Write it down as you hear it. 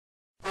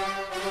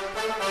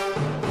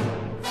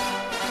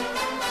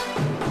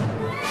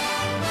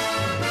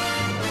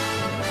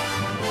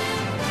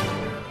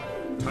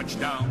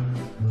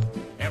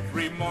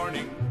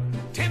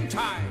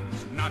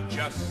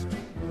just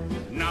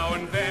now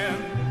and then.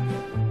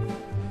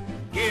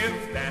 Give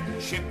that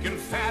chicken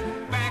fat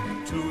back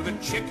to the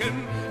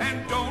chicken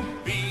and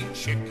don't be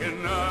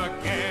chicken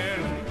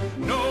again.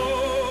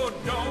 No,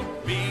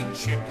 don't be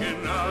chicken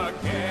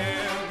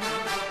again.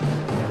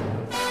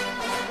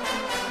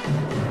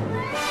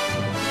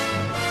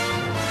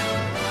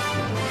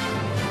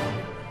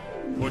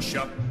 Push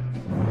up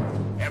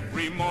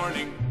every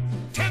morning,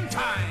 10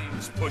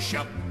 times push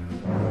up,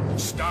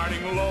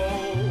 starting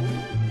low.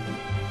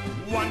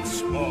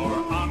 Once more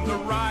on the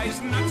rise,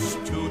 nuts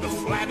to the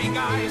flabby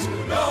guys.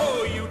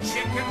 Go, you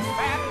chicken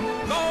fat,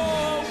 go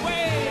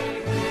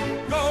away.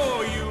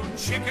 Go, you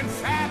chicken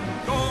fat,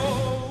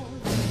 go.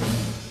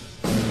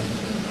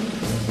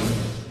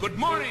 Good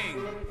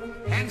morning,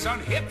 hands on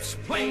hips,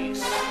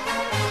 place.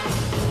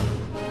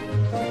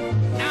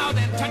 Now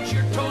then, touch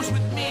your toes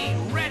with me,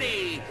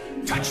 ready.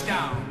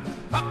 Touchdown,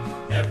 up,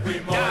 every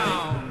morning,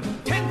 down,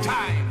 10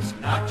 times,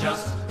 not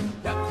just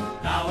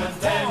now and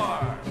then.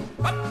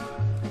 4, up,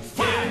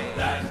 5, give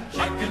that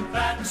chicken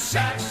fat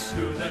 6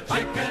 to the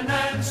chicken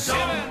and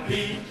 7, don't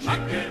be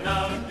chicken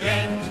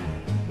again.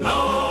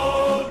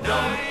 No,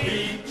 don't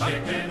be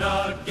chicken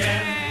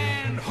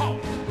again. and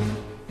halt.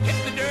 Hit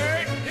the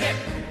dirt, hit.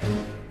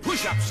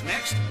 Push-ups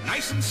next,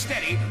 nice and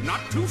steady,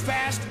 not too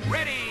fast,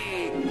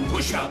 ready.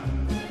 Push up,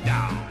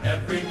 down,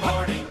 Every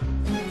morning,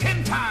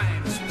 10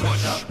 times,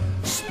 push up,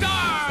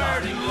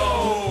 starting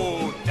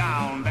low,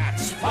 down,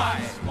 that's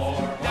 5,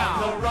 more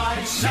down, on the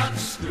rise, 6,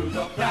 nuts to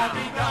the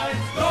flabby guys.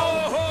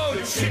 go,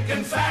 You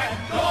chicken fat,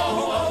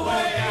 go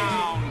away.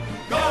 down,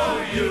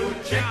 Go, you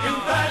chicken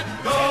fat,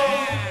 go.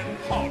 and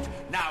halt.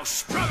 Now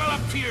struggle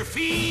up to your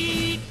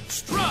feet,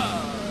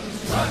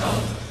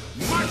 struggle,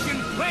 march in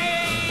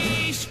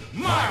place,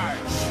 march.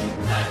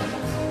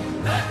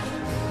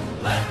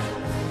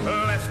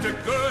 Left a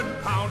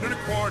good pound and a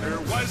quarter,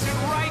 was it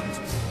right?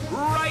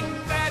 Right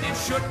that it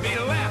should be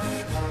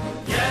left.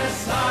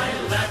 Yes, I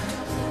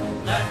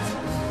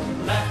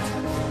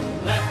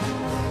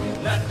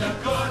left a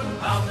good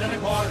pound and a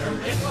quarter.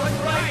 It was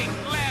right.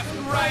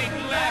 Right,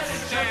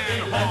 left,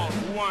 and halt.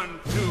 1,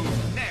 2,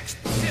 next,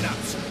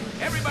 sit-ups.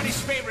 Everybody's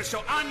favorite,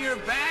 so on your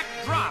back,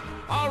 drop.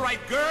 All right,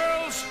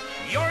 girls,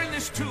 you're in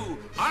this too.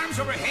 Arms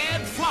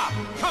overhead, flop.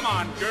 Come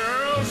on,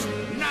 girls.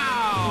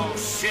 Now,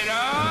 sit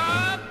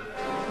up,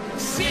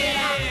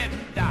 sit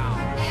down.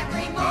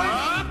 Every morning,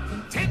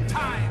 Up, 10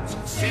 times.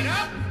 Sit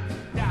up,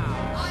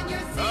 down. on your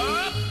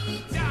Up,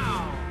 feet.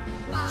 down.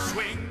 5,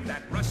 Swing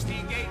that rusty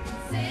gate.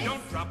 6,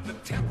 Don't drop the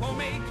tempo,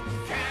 mate.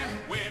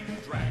 Can't win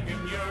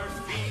dragging your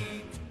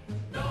feet.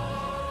 No,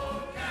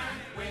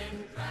 can't win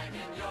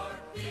dragging your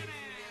feet.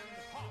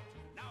 And halt.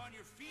 Now on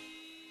your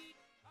feet.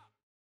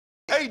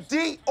 Hey,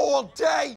 D, all day.